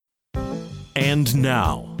And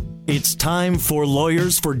now, it's time for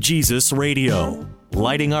Lawyers for Jesus Radio,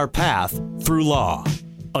 lighting our path through law.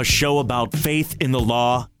 A show about faith in the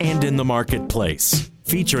law and in the marketplace,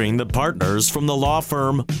 featuring the partners from the law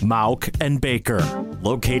firm Mauck and Baker.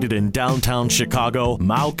 Located in downtown Chicago,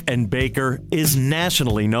 Mauck and Baker is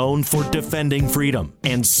nationally known for defending freedom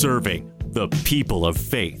and serving the people of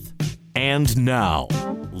faith. And now,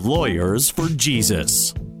 Lawyers for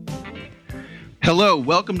Jesus. Hello,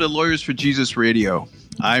 welcome to Lawyers for Jesus Radio.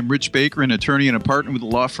 I'm Rich Baker, an attorney and a partner with the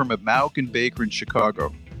law firm of Mauck and Baker in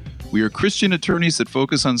Chicago. We are Christian attorneys that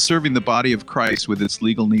focus on serving the body of Christ with its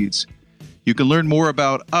legal needs. You can learn more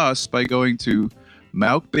about us by going to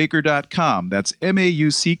mauckbaker.com. That's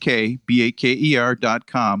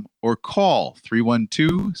MAUCKBAKER.com, or call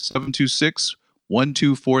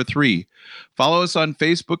 312-726-1243. Follow us on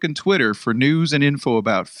Facebook and Twitter for news and info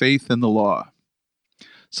about faith and the law.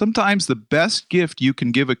 Sometimes the best gift you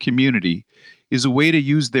can give a community is a way to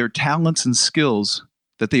use their talents and skills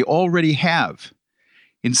that they already have.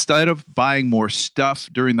 Instead of buying more stuff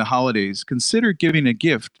during the holidays, consider giving a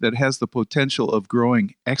gift that has the potential of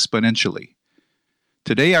growing exponentially.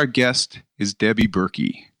 Today, our guest is Debbie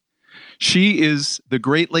Berkey. She is the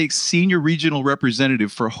Great Lakes Senior Regional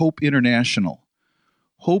Representative for Hope International.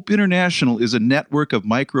 Hope International is a network of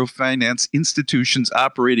microfinance institutions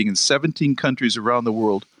operating in 17 countries around the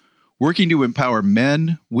world, working to empower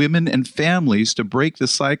men, women, and families to break the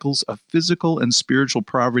cycles of physical and spiritual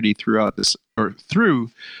poverty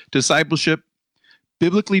through discipleship,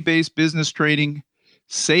 biblically based business training,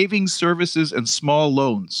 savings services, and small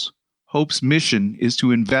loans. Hope's mission is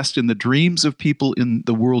to invest in the dreams of people in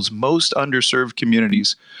the world's most underserved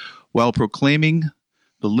communities while proclaiming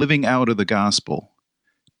the living out of the gospel.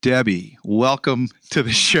 Debbie, welcome to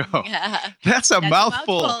the show. That's a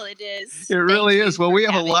mouthful. It is. It really is. Well, we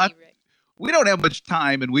have a lot. Rick. We don't have much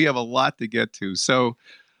time, and we have a lot to get to. So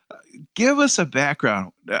give us a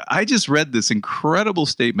background. I just read this incredible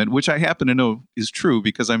statement, which I happen to know is true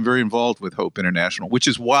because I'm very involved with Hope International, which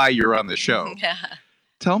is why you're on the show.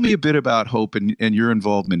 Tell me a bit about Hope and your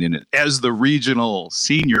involvement in it as the regional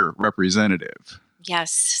senior representative.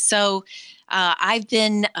 Yes. So I've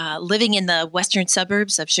been living in the western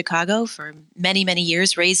suburbs of Chicago for many, many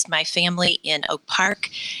years, raised my family in Oak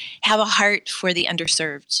Park, have a heart for the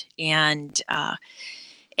underserved, and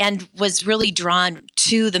was really drawn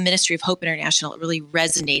to the Ministry of Hope International. It really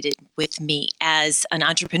resonated with me as an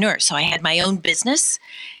entrepreneur. So I had my own business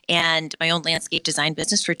and my own landscape design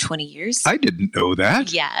business for 20 years. I didn't know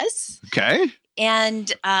that. Yes. Okay.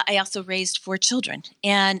 And I also raised 4 children.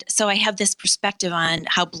 And so I have this perspective on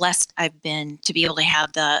how blessed I've been to be able to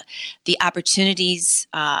have the opportunities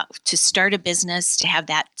to start a business, to have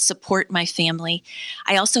that support my family.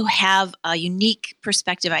 I also have a unique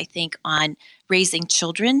perspective, I think, on raising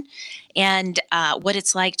children and what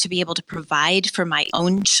it's like to be able to provide for my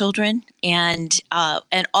own children, and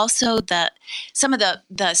also some of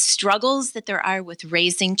the struggles that there are with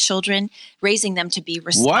raising children, raising them to be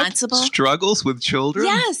responsible. What? Struggles with children?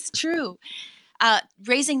 Yes, true.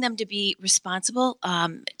 Raising them to be responsible,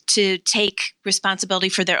 to take responsibility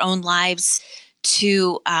for their own lives,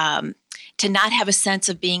 to not have a sense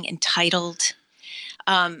of being entitled,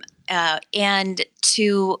 and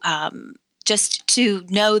to just to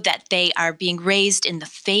know that they are being raised in the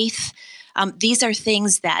faith. These are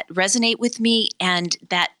things that resonate with me, and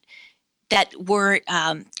that were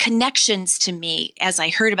connections to me as I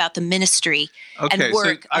heard about the ministry and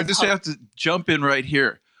work. So I just have to jump in right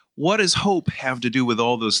here. What does Hope have to do with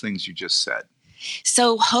all those things you just said?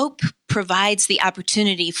 So Hope provides the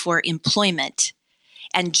opportunity for employment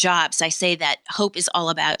and jobs. I say that Hope is all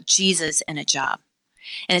about Jesus and a job.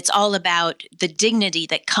 And it's all about the dignity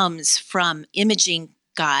that comes from imaging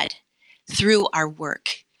God through our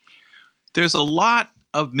work. There's a lot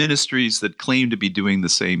of ministries that claim to be doing the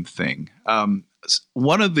same thing.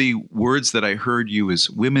 One of the words that I heard you is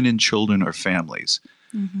women and children or families.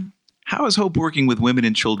 Mm-hmm. How is Hope working with women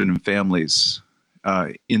and children and families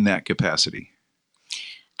in that capacity?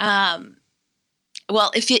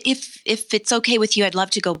 Well, if it's okay with you, I'd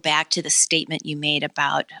love to go back to the statement you made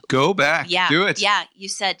about... Go back. Yeah, do it. Yeah, you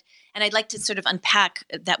said, and I'd like to sort of unpack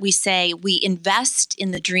that we say we invest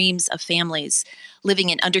in the dreams of families living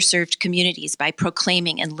in underserved communities by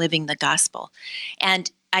proclaiming and living the gospel. And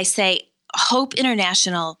I say Hope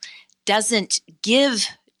International doesn't give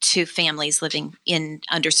to families living in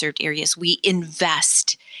underserved areas. We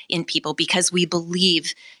invest in people because we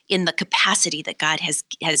believe in the capacity that God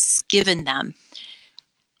has given them.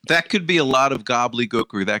 That could be a lot of gobbledygook,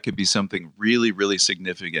 or that could be something really, really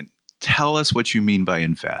significant. Tell us what you mean by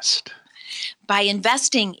invest. By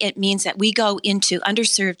investing, it means that we go into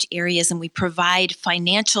underserved areas and we provide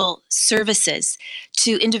financial services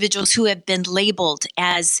to individuals who have been labeled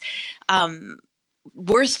as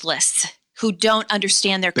worthless, who don't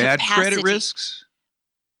understand their Bad capacity. credit risks?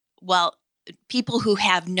 Well, people who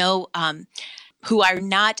have no, who are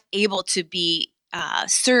not able to be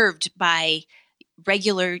served by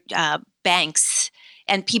regular banks,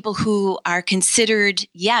 and people who are considered,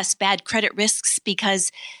 yes, bad credit risks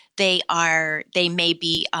because they may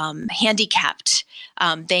be handicapped.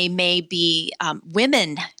 They may be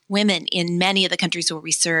women. Women in many of the countries where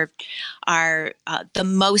we serve are the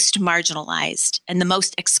most marginalized and the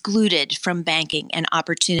most excluded from banking and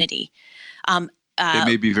opportunity. They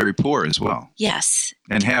may be very poor as well. Yes.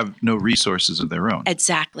 And have no resources of their own.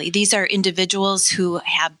 Exactly. These are individuals who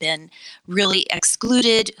have been really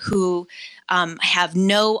excluded, who have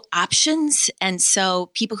no options. And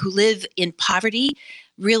so people who live in poverty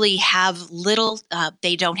really have little,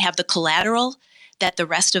 they don't have the collateral that the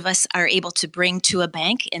rest of us are able to bring to a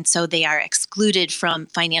bank. And so they are excluded from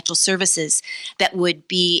financial services that would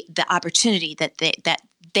be the opportunity that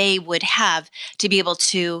they would have to be able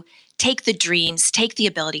to take the dreams, take the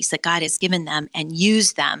abilities that God has given them and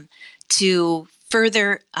use them to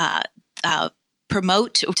further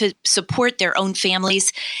promote, to support their own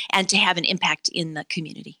families and to have an impact in the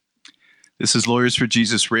community. This is Lawyers for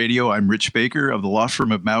Jesus Radio. I'm Rich Baker of the law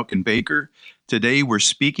firm of Mauck and Baker. Today we're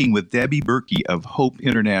speaking with Debbie Berkey of Hope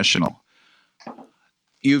International.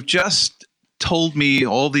 You've just told me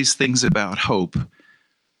all these things about hope.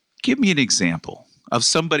 Give me an example of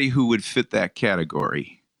somebody who would fit that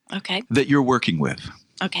category. Okay. That you're working with.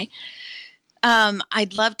 Okay.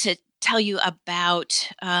 I'd love to tell you about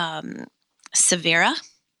Savera.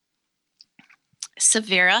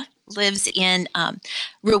 Savera lives in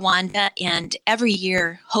Rwanda, and every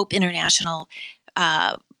year Hope International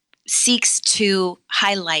seeks to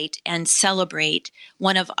highlight and celebrate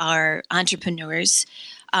one of our entrepreneurs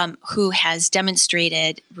who has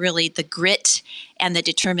demonstrated really the grit and the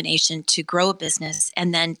determination to grow a business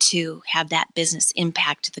and then to have that business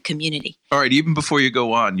impact the community. All right, even before you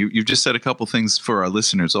go on, you've just said a couple things for our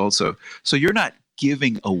listeners also. So you're not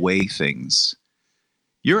giving away things.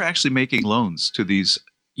 You're actually making loans to these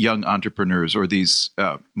young entrepreneurs or these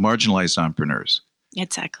marginalized entrepreneurs.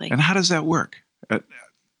 Exactly. And how does that work?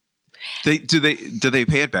 Do they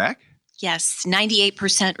pay it back? Yes,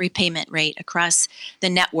 98% repayment rate across the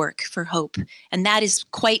network for Hope. And that is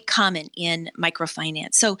quite common in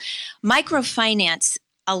microfinance. So microfinance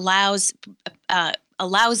allows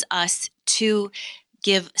us to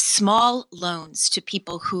give small loans to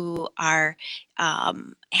people who are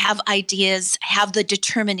have ideas, have the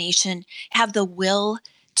determination, have the will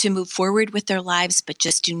to move forward with their lives, but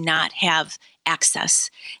just do not have access.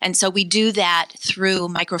 And so we do that through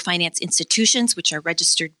microfinance institutions, which are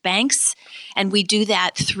registered banks. And we do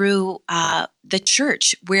that through the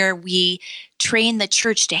church, where we train the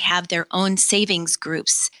church to have their own savings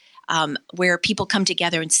groups, where people come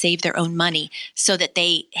together and save their own money so that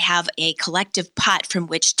they have a collective pot from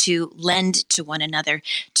which to lend to one another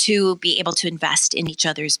to be able to invest in each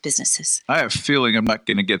other's businesses. I have a feeling I'm not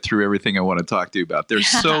going to get through everything I want to talk to you about. There's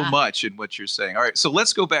so much in what you're saying. All right, so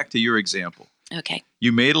let's go back to your example. Okay.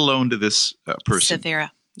 You made a loan to this person.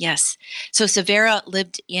 Savera, yes. So Savera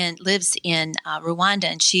lives in Rwanda,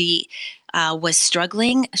 and she was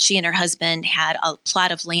struggling. She and her husband had a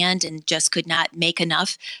plot of land and just could not make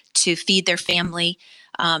enough to feed their family.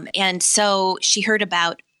 And so she heard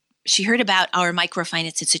about our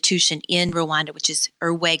microfinance institution in Rwanda, which is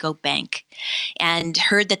Urwego Bank, and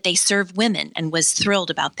heard that they serve women and was thrilled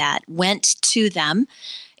about that. Went to them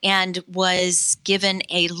and was given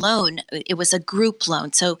a loan. It was a group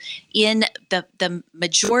loan. So in the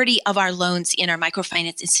majority of our loans in our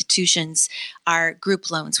microfinance institutions are group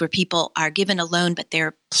loans, where people are given a loan, but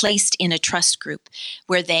they're placed in a trust group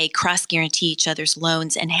where they cross-guarantee each other's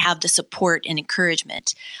loans and have the support and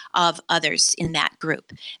encouragement of others in that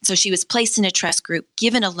group. So she was placed in a trust group,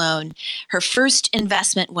 given a loan. Her first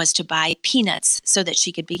investment was to buy peanuts so that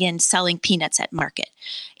she could begin selling peanuts at market,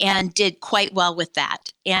 and did quite well with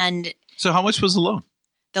that. And so how much was the loan?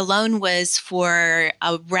 The loan was for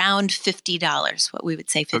around $50, what we would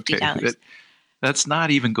say $50. Okay, that's not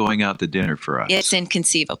even going out to dinner for us. It's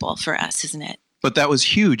inconceivable for us, isn't it? But that was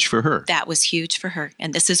huge for her. That was huge for her.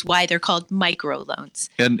 And this is why they're called micro loans.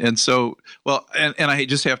 And so, well, and I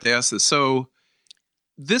just have to ask this. So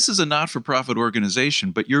this is a not-for-profit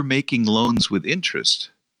organization, but you're making loans with interest.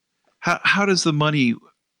 How does the money,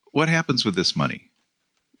 what happens with this money?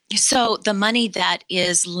 So the money that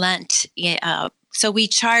is lent, so we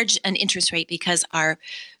charge an interest rate because our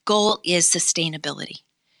goal is sustainability.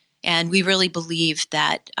 And we really believe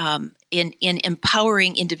that in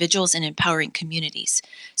empowering individuals and empowering communities.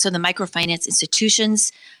 So the microfinance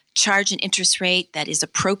institutions charge an interest rate that is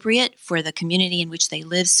appropriate for the community in which they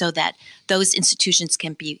live, so that those institutions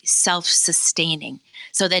can be self-sustaining,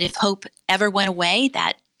 so that if Hope ever went away,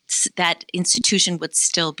 that institution would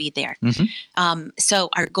still be there. So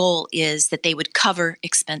our goal is that they would cover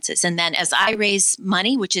expenses. And then as I raise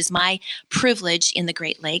money, which is my privilege in the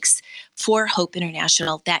Great Lakes for Hope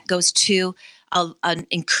International, that goes to an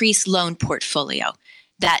increased loan portfolio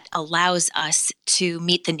that allows us to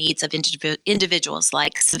meet the needs of individuals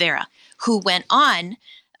like Severa, who went on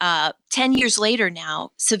 10 years later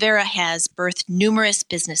now. Severa has birthed numerous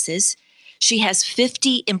businesses. She has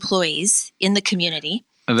 50 employees in the community.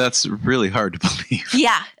 That's really hard to believe.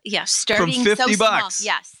 Yeah. Starting from 50 so bucks.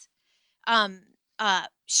 Small. Yes.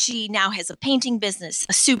 She now has a painting business,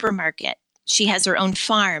 a supermarket. She has her own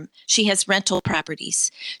farm. She has rental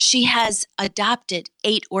properties. She has adopted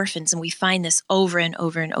 8 orphans, and we find this over and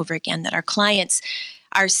over and over again, that our clients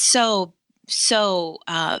are so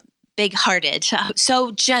big-hearted,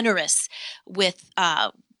 so generous with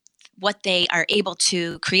what they are able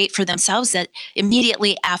to create for themselves, that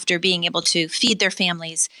immediately after being able to feed their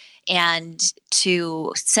families and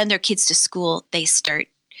to send their kids to school, they start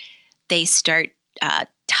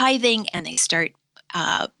tithing, and they start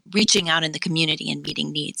reaching out in the community and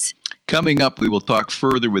meeting needs. Coming up, we will talk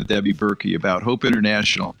further with Debbie Berkey about Hope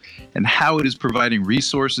International and how it is providing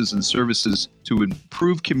resources and services to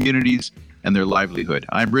improve communities and their livelihood.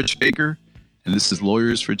 I'm Rich Baker, and this is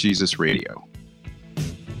Lawyers for Jesus Radio.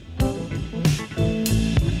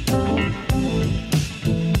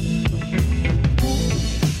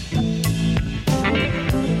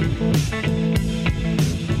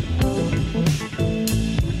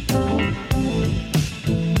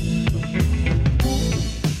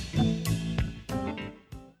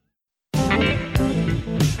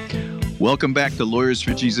 Welcome back to Lawyers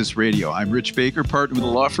for Jesus Radio. I'm Rich Baker, partner with the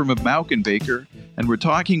law firm of Mauck & Baker, and we're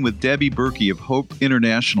talking with Debbie Berkey of Hope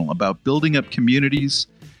International about building up communities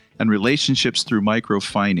and relationships through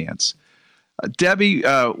microfinance. Debbie,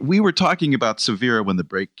 we were talking about Severa when the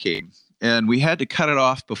break came, and we had to cut it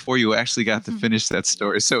off before you actually got to finish that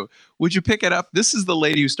story. So would you pick it up? This is the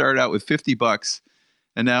lady who started out with $50,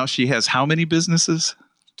 and now she has how many businesses?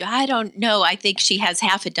 I don't know. I think she has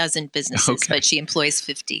half a dozen businesses, but she employs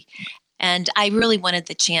 50. And I really wanted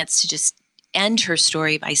the chance to just end her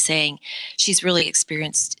story by saying she's really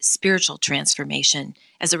experienced spiritual transformation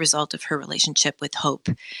as a result of her relationship with Hope.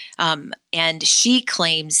 And she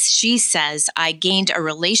says, I gained a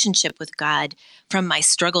relationship with God from my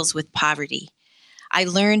struggles with poverty. I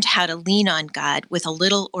learned how to lean on God with a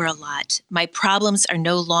little or a lot. My problems are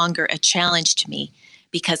no longer a challenge to me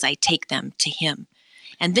because I take them to Him.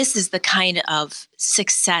 And this is the kind of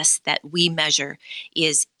success that we measure,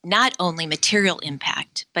 is not only material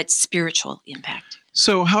impact, but spiritual impact.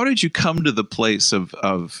 So how did you come to the place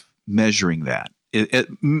of measuring that?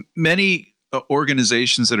 Many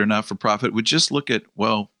organizations that are not-for-profit would just look at,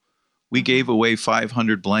 well, we gave away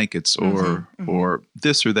 500 blankets or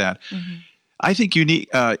this or that. I think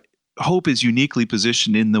Hope is uniquely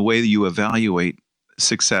positioned in the way that you evaluate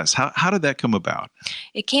success. How did that come about?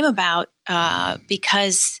 It came about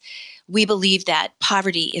because we believe that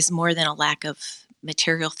poverty is more than a lack of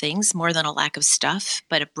material things, more than a lack of stuff,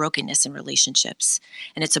 but a brokenness in relationships.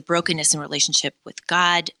 And it's a brokenness in relationship with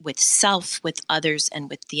God, with self, with others, and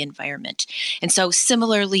with the environment. And so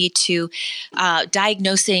similarly to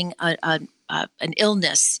diagnosing an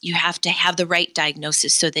illness, you have to have the right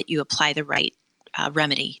diagnosis so that you apply the right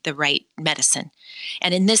remedy, the right medicine.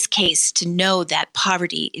 And in this case, to know that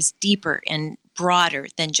poverty is deeper and broader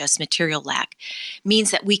than just material lack means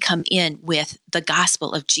that we come in with the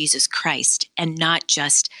gospel of Jesus Christ and not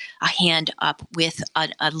just a hand up with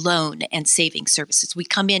a loan and saving services. We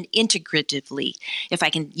come in integratively, if I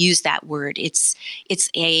can use that word. It's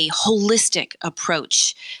a holistic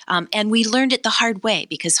approach. And we learned it the hard way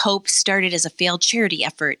because Hope started as a failed charity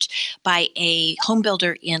effort by a home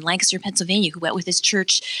builder in Lancaster, Pennsylvania, who went with his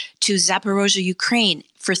church to Zaporozhye, Ukraine,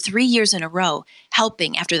 for 3 years in a row,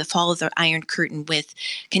 helping after the fall of the Iron Curtain with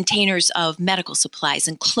containers of medical supplies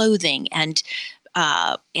and clothing and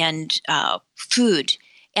food.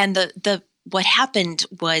 And what happened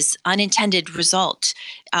was unintended result.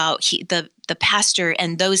 The pastor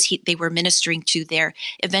and those they were ministering to there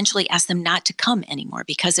eventually asked them not to come anymore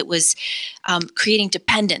because it was creating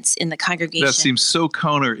dependence in the congregation. That seems so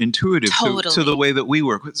counterintuitive to the way that we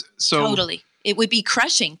work. So, totally. It would be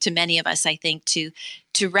crushing to many of us, I think, to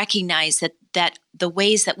recognize that the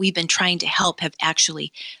ways that we've been trying to help have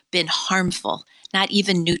actually been harmful, not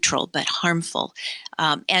even neutral, but harmful.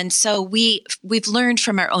 And so we've learned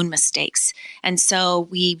from our own mistakes. And so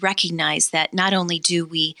we recognize that not only do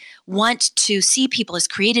we want to see people as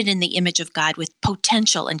created in the image of God with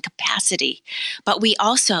potential and capacity, but we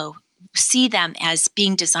also see them as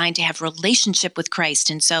being designed to have relationship with Christ.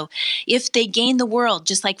 And so if they gain the world,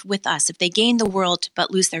 just like with us, if they gain the world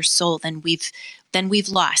but lose their soul, then we've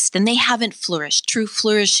lost. Then they haven't flourished. True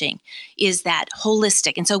flourishing is that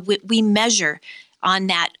holistic. And so we measure on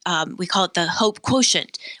that, we call it the hope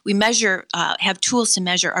quotient. We measure, have tools to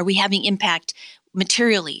measure, are we having impact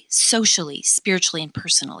materially, socially, spiritually, and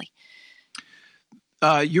personally?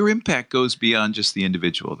 Your impact goes beyond just the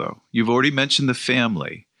individual, though. You've already mentioned the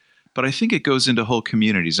family, but I think it goes into whole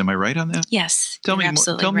communities. Am I right on that? Yes. Tell me a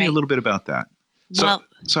little bit about that.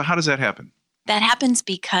 So how does that happen? That happens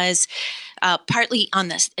because partly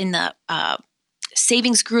in the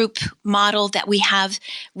savings group model that we have,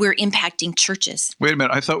 we're impacting churches. Wait a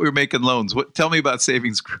minute. I thought we were making loans. Tell me about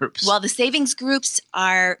savings groups. Well, the savings groups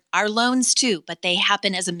are loans too, but they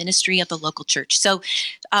happen as a ministry of the local church. So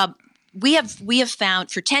we have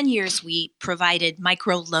found for 10 years, we provided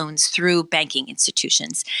micro loans through banking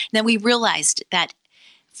institutions. Then we realized that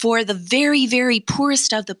for the very, very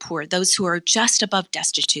poorest of the poor, those who are just above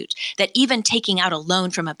destitute, that even taking out a loan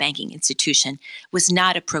from a banking institution was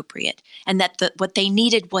not appropriate, and that what they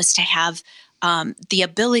needed was to have the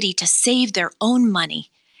ability to save their own money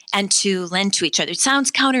and to lend to each other. It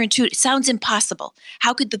sounds counterintuitive. It sounds impossible.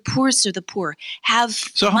 How could the poorest of the poor have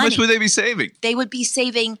So how much would they be saving? They would be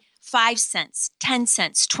saving 5 cents, 10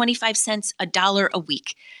 cents, 25 cents, $1 a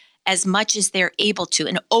week, as much as they're able to.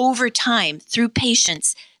 And over time, through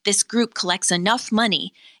patience, this group collects enough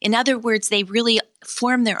money. In other words, they really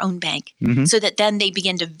form their own bank so that then they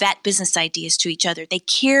begin to vet business ideas to each other. They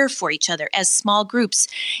care for each other as small groups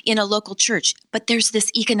in a local church. But there's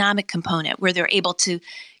this economic component where they're able to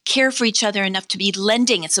care for each other enough to be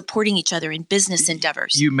lending and supporting each other in business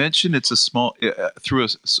endeavors. You mentioned it's a small, through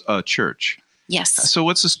a church. Yes. So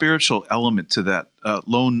what's the spiritual element to that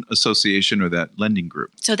loan association or that lending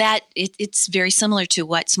group? So that it's very similar to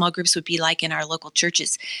what small groups would be like in our local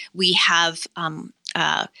churches. We have,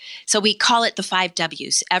 so we call it the 5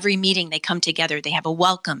 W's. Every meeting they come together, they have a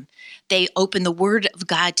welcome. They open the Word of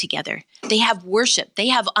God together. They have worship. They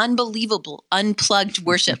have unbelievable unplugged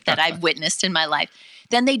worship that I've witnessed in my life.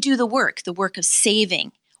 Then they do the work of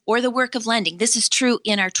saving, or the work of lending. This is true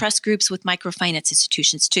in our trust groups with microfinance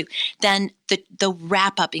institutions too. Then the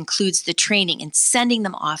wrap-up includes the training and sending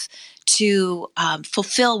them off to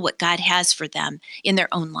fulfill what God has for them in their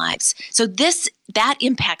own lives. So that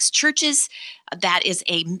impacts churches. That is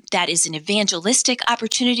an evangelistic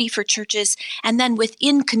opportunity for churches. And then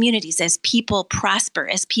within communities, as people prosper,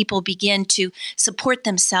 as people begin to support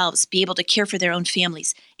themselves, be able to care for their own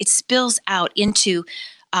families, it spills out into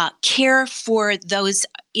care for those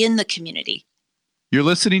in the community. You're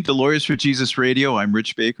listening to Lawyers for Jesus Radio. I'm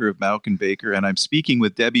Rich Baker of Mauck & Baker, and I'm speaking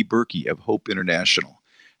with Debbie Berkey of Hope International.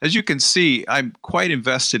 As you can see, I'm quite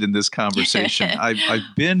invested in this conversation.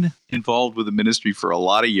 I've been involved with the ministry for a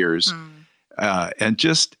lot of years, and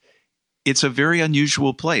just it's a very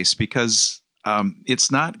unusual place because it's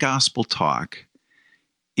not gospel talk.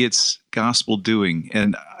 It's gospel doing.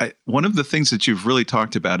 And one of the things that you've really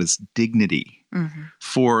talked about is dignity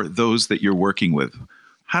for those that you're working with.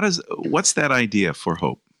 What's that idea for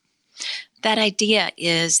Hope? That idea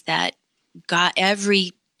is that God,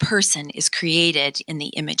 every person is created in the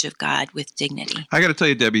image of God with dignity. I got to tell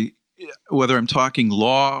you, Debbie, whether I'm talking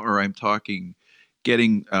law or I'm talking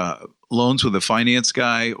getting loans with a finance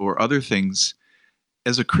guy or other things,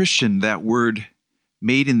 as a Christian, that word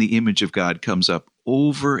made in the image of God comes up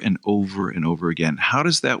over and over and over again. How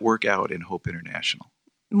does that work out in Hope International?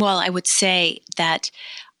 Well, I would say that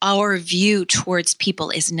our view towards people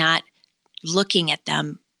is not looking at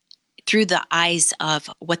them through the eyes of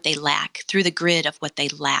what they lack, through the grid of what they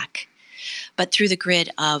lack, but through the grid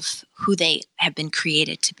of who they have been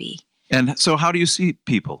created to be. And so how do you see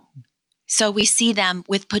people? So we see them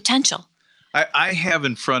with potential. I have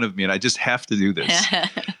in front of me, and I just have to do this,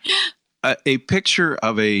 a picture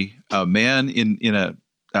of a man in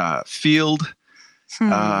a field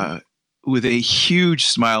with a huge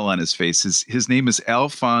smile on his face. His name is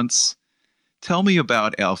Alphonse. Tell me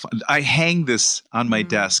about Alphonse. I hang this on my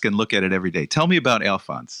desk and look at it every day. Tell me about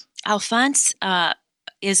Alphonse. Alphonse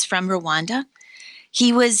is from Rwanda.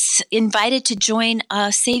 He was invited to join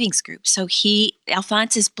a savings group. So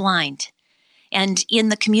Alphonse is blind. And in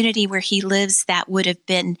the community where he lives, that would have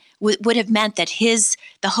meant that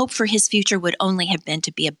the hope for his future would only have been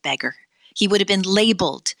to be a beggar. He would have been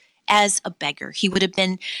labeled as a beggar. He would have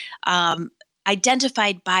been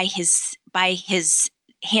identified by his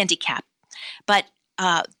handicap. But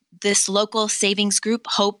this local savings group,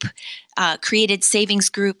 Hope, created savings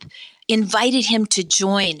group, invited him to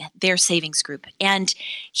join their savings group. And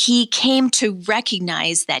he came to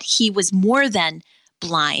recognize that he was more than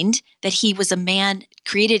blind, that he was a man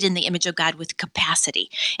created in the image of God with capacity.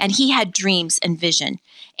 And he had dreams and vision.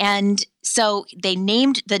 And so they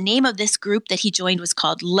named the name of this group that he joined was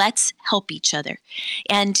called Let's Help Each Other.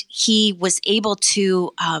 And he was able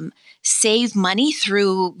to save money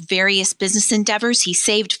through various business endeavors. He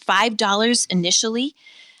saved $5 initially,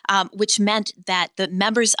 which meant that the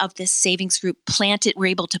members of this savings group were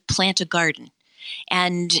able to plant a garden.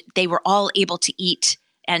 And they were all able to eat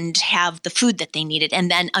and have the food that they needed,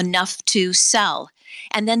 and then enough to sell.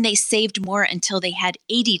 And then they saved more until they had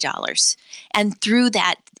 $80. And through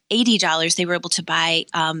that $80, they were able to buy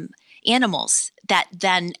animals that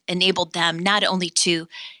then enabled them not only to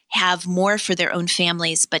have more for their own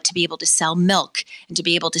families, but to be able to sell milk and to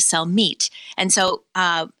be able to sell meat. And so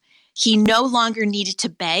he no longer needed to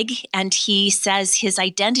beg, and he says his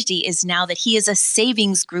identity is now that he is a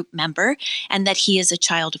savings group member and that he is a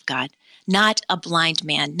child of God, not a blind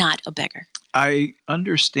man, not a beggar. I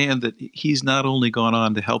understand that he's not only gone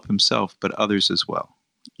on to help himself, but others as well.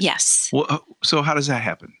 Yes. Well, so how does that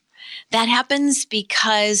happen? That happens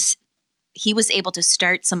because he was able to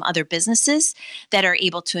start some other businesses that are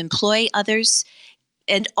able to employ others.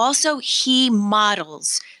 And also he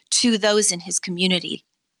models to those in his community.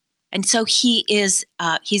 And so he's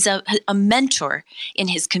a mentor in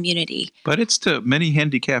his community. But it's to many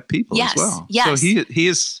handicapped people as well. Yes. So he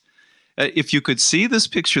is, if you could see this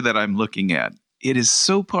picture that I'm looking at, it is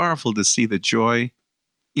so powerful to see the joy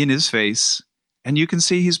in his face. And you can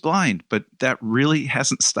see he's blind, but that really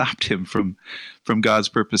hasn't stopped him from God's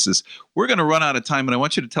purposes. We're going to run out of time, and I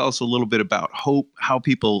want you to tell us a little bit about Hope, how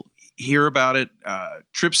people hear about it,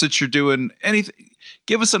 trips that you're doing, anything.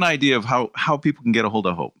 Give us an idea of how people can get a hold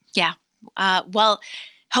of Hope. Yeah. Well,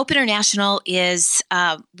 Hope International is,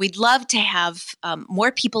 we'd love to have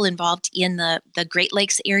more people involved in the Great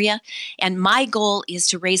Lakes area. And my goal is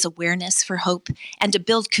to raise awareness for Hope and to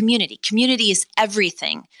build community. Community is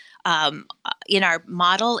everything. In our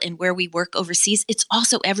model and where we work overseas, it's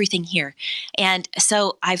also everything here. And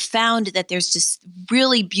so I've found that there's just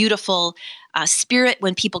really beautiful spirit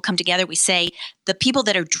when people come together. We say the people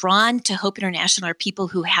that are drawn to Hope International are people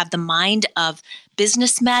who have the mind of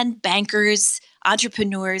businessmen, bankers,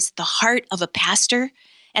 entrepreneurs, the heart of a pastor,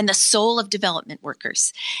 and the soul of development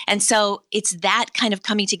workers. And so it's that kind of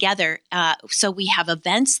coming together. So we have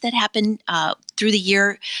events that happen through the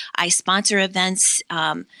year. I sponsor events.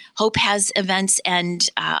 Hope has events, and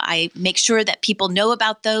I make sure that people know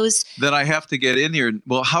about those. Then I have to get in here.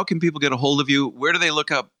 Well, how can people get a hold of you? Where do they look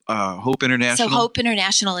up Hope International? So Hope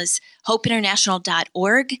International is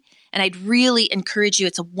hopeinternational.org. And I'd really encourage you.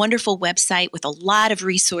 It's a wonderful website with a lot of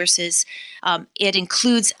resources. It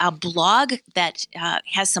includes a blog that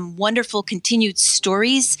has some wonderful continued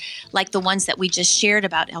stories like the ones that we just shared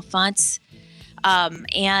about Alphonse.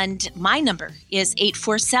 And my number is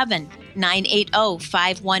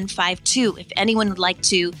 847-980-5152. If anyone would like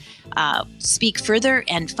to speak further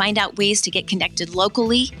and find out ways to get connected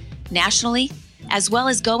locally, nationally, as well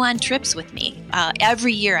as go on trips with me.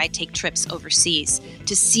 Every year I take trips overseas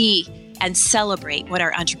to see and celebrate what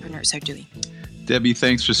our entrepreneurs are doing. Debbie,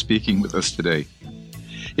 thanks for speaking with us today.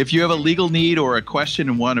 If you have a legal need or a question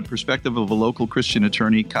and want a perspective of a local Christian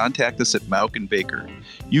attorney, contact us at Mauck & Baker.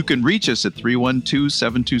 You can reach us at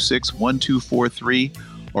 312-726-1243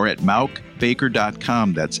 or at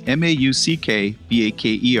mauckbaker.com. That's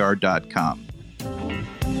MAUCKBAKER.com.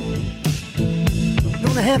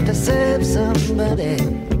 Gonna have to serve somebody.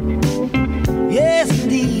 Yes,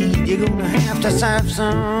 indeed, you're gonna have to serve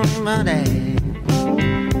somebody.